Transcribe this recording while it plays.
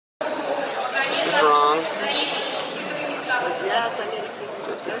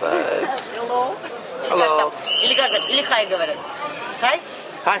Или как это? Или хай говорят. Хай?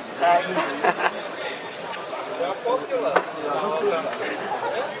 Хай. Хай.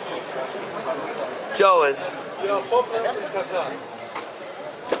 Joe is.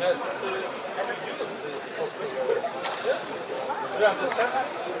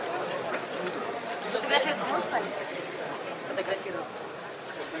 Сфотографироваться можешь с нами? Фотографироваться.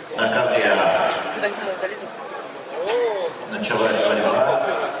 На ковре Куда-нибудь сюда залезем? началась борьба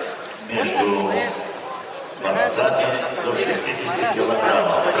между борцами до 60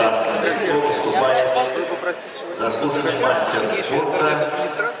 килограммов. В красном ряду выступает заслуженный мастер спорта,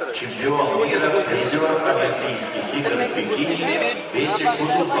 чемпион мира, призер Олимпийских игр в Пекине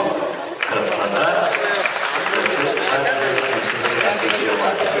Кудуков. Краснодар.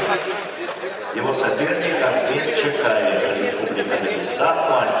 Его соперник Чакаев, Республика Дагестан,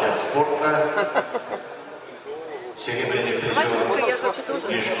 мастер спорта, серебряный призер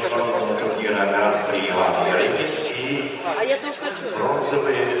международного турнира Гран-при Иван Ярыгин и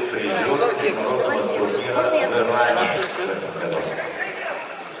бронзовый призер международного турнира в Иране в этом году.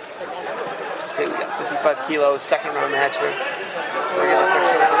 Okay, we got 55 kilos, second round match here. We're getting a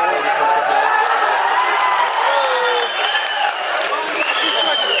picture of this lady from Brazil.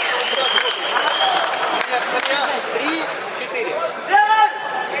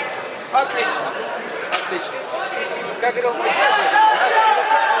 Отлично, отлично. Как говорил мой дядя,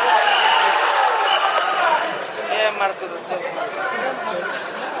 Марко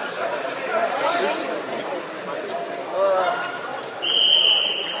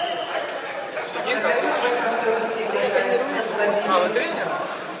А, вы тренер?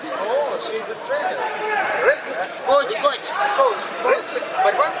 О, she's a trainer. Wrestling? Коуч. Coach. Wrestling?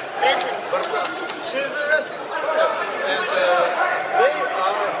 Борьба? Wrestling. Борьба. She's a wrestling. And they are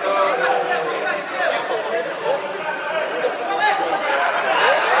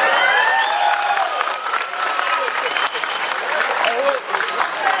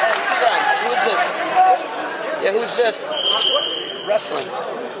Yeah, who's this? Wrestling.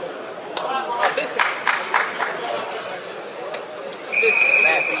 Basic.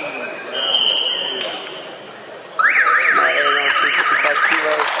 Right around 55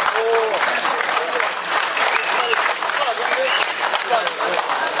 kilos.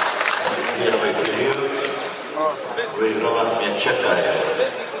 Первый период выиграл Ахмед Чакаев,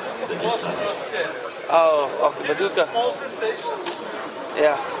 Дагестан. Oh, Kudukov.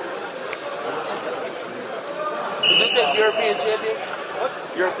 Yeah. Kudukov, European champion? What?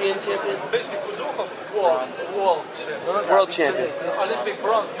 European champion? Basic Kudukov, world champion. World champion. Olympic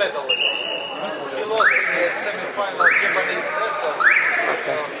bronze medalist. He lost in the semi-final Japanese wrestler.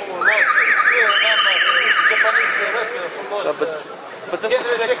 Okay. Who lost? You remember Japanese wrestler who lost? But this is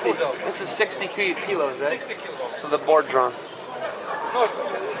 60. This is 60 kilos, right? 60 kilos. So the board's wrong. No, it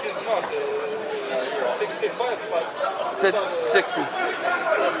is not 65, but 60.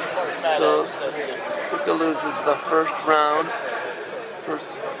 So Kuka loses the first round, first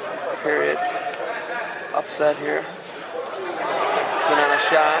period. Upset here. Taking on a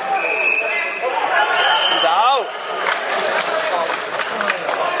shot. He's out.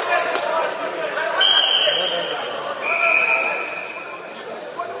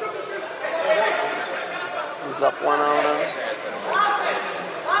 He's up 1-0 now.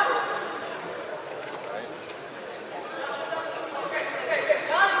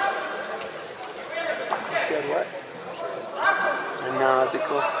 Said what? And now that'd be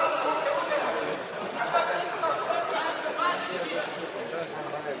cool.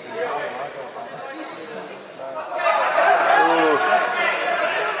 Ooh.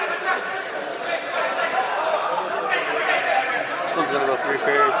 This one's gonna go 3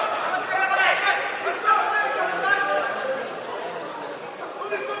 periods.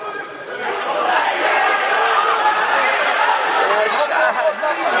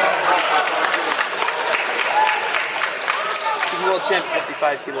 He's world champion,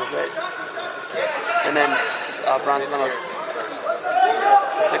 55 kilos, right? And then bronze medalist,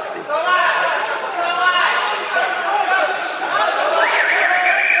 60.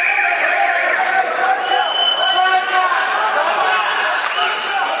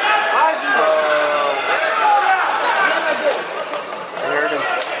 I heard him.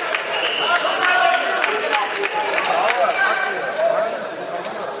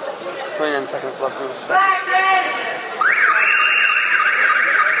 29 seconds left in the second.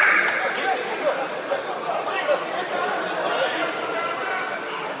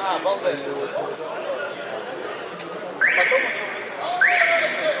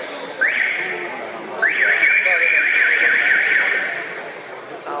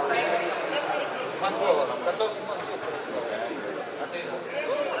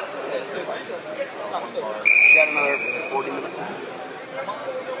 Got another 40 minutes.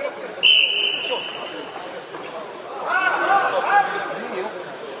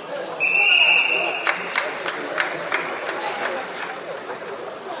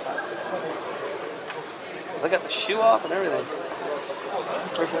 They got the shoe off and everything.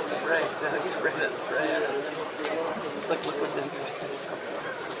 Where's that spray? Spray that spray. It's like liquid then.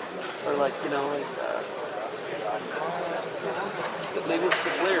 Or like, you know, like, maybe it's the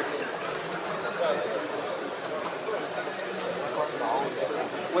clear.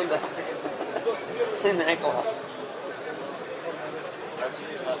 When the ankle off.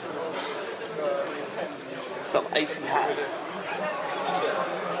 Some icy hot.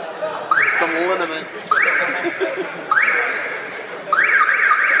 Some liniment.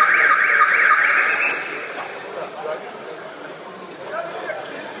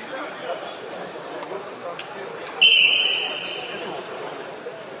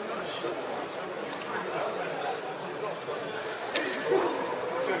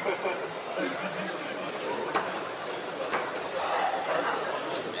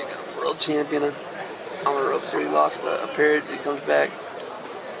 World champion on the ropes here. He lost a period. He comes back.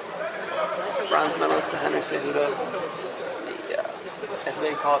 Bronze medalist to Henry Cejudo. As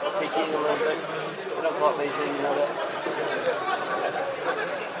they call it, the Peking Olympics. They don't call it Beijing, you know that.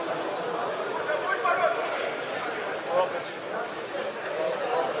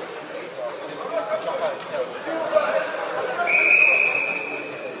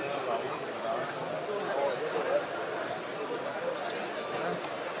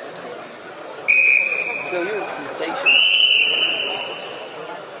 Yo, you're a sensation.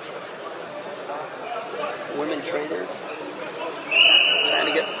 Women trainers trying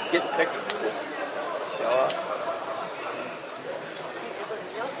to get pictures. Show off.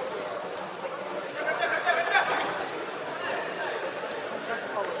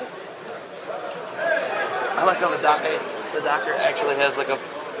 I like how the doctor actually has like a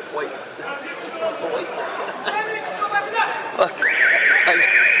white. Look,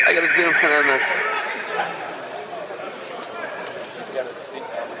 I gotta zoom in on this.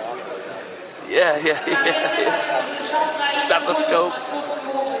 Yeah. Stethoscope.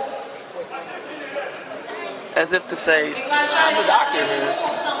 As if to say, I'm the doctor here.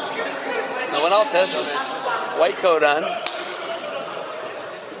 No one else has this white coat on.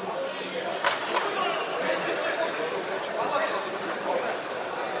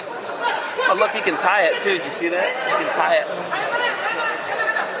 Oh look, you can tie it too. Did you see that? You can tie it.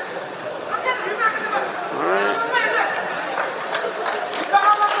 Alright.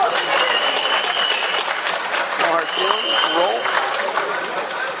 Hard feeling, roll.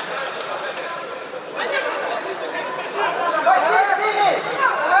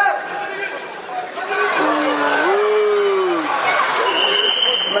 Ooh.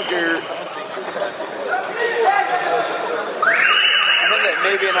 Look here. I think that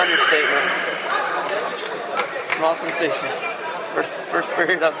may be an understatement. Small sensation. First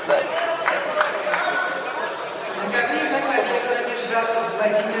period upset.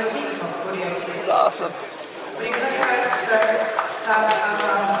 It's awesome.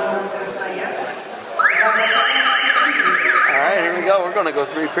 Alright, here we go. We're going to go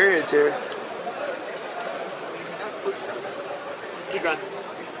 3 periods here. Keep going.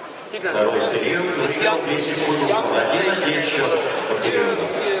 Keep going. Второй период выиграл вместе Кудуков. 1-1 счет по периоду.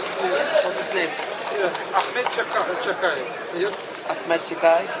 What's his name? Ahmed Chakaev. Yes. Ahmed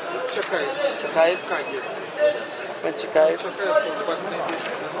Chakaev? Chakaev. Chakaev? Ahmed Chakaev.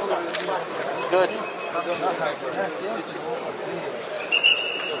 It's good.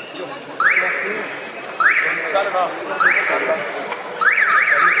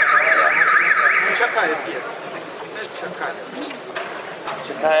 Chakaev, yes. Chakaev.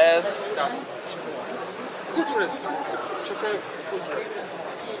 Chakaev. Good wrestler. Chakaev, good wrestler.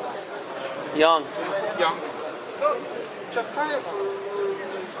 Young. Young. No, Chakaev.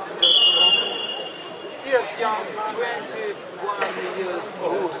 Yes, young. 21 years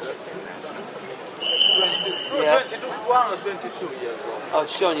old. 21 or 22 years old. Oh,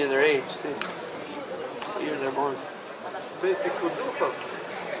 it's showing you their age, too. What year they're born. Basic Kudukov.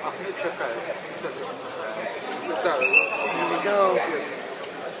 Ahmed Chakaev. Here we go. Yes.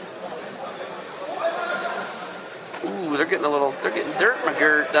 Ooh, they're getting dirt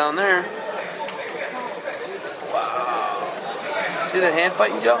McGirt down there. Wow. See the hand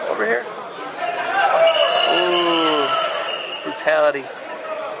fighting, Joe, over here? Ooh, brutality.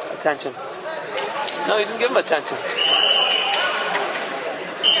 Attention. No, he didn't give him attention.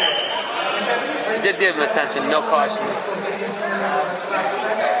 He did give him attention, no caution.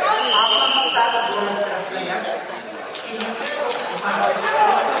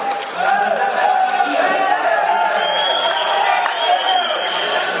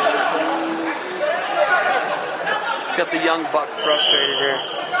 young buck frustrated here.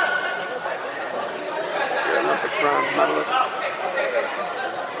 Olympic bronze medalist.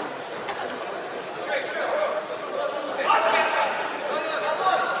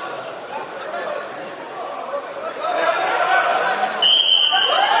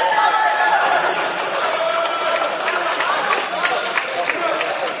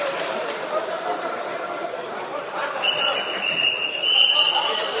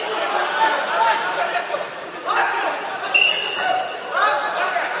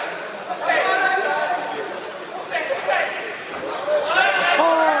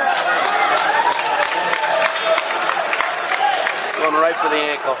 Going right for the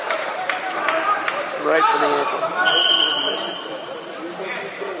ankle. Right for the ankle.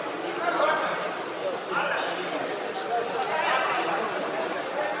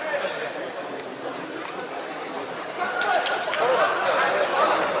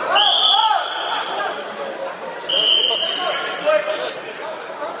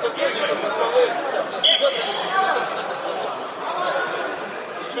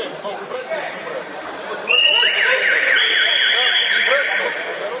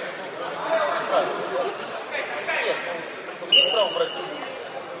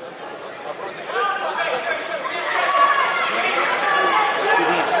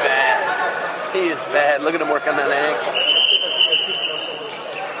 He is bad. Look at him work on that ankle.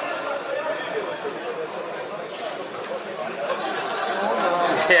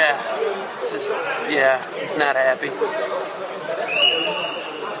 Yeah. It's just, yeah, he's not happy.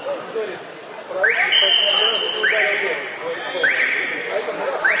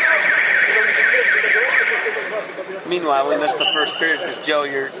 Meanwhile, we missed the first period because, Joe,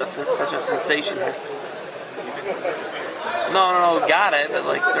 you're such a sensation here. No, got it, but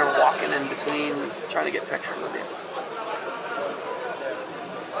like they're walking in between, trying to get pictures with you.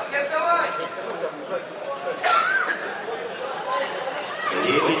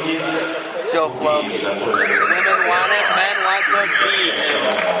 Joe Flo. Women want it, men want to see it.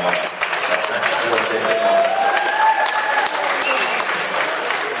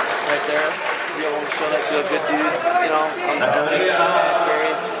 Right there. You don't want to show that to a good dude, you know, on the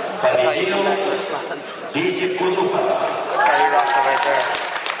period. That's how you come back to respond. That's how you rock right there.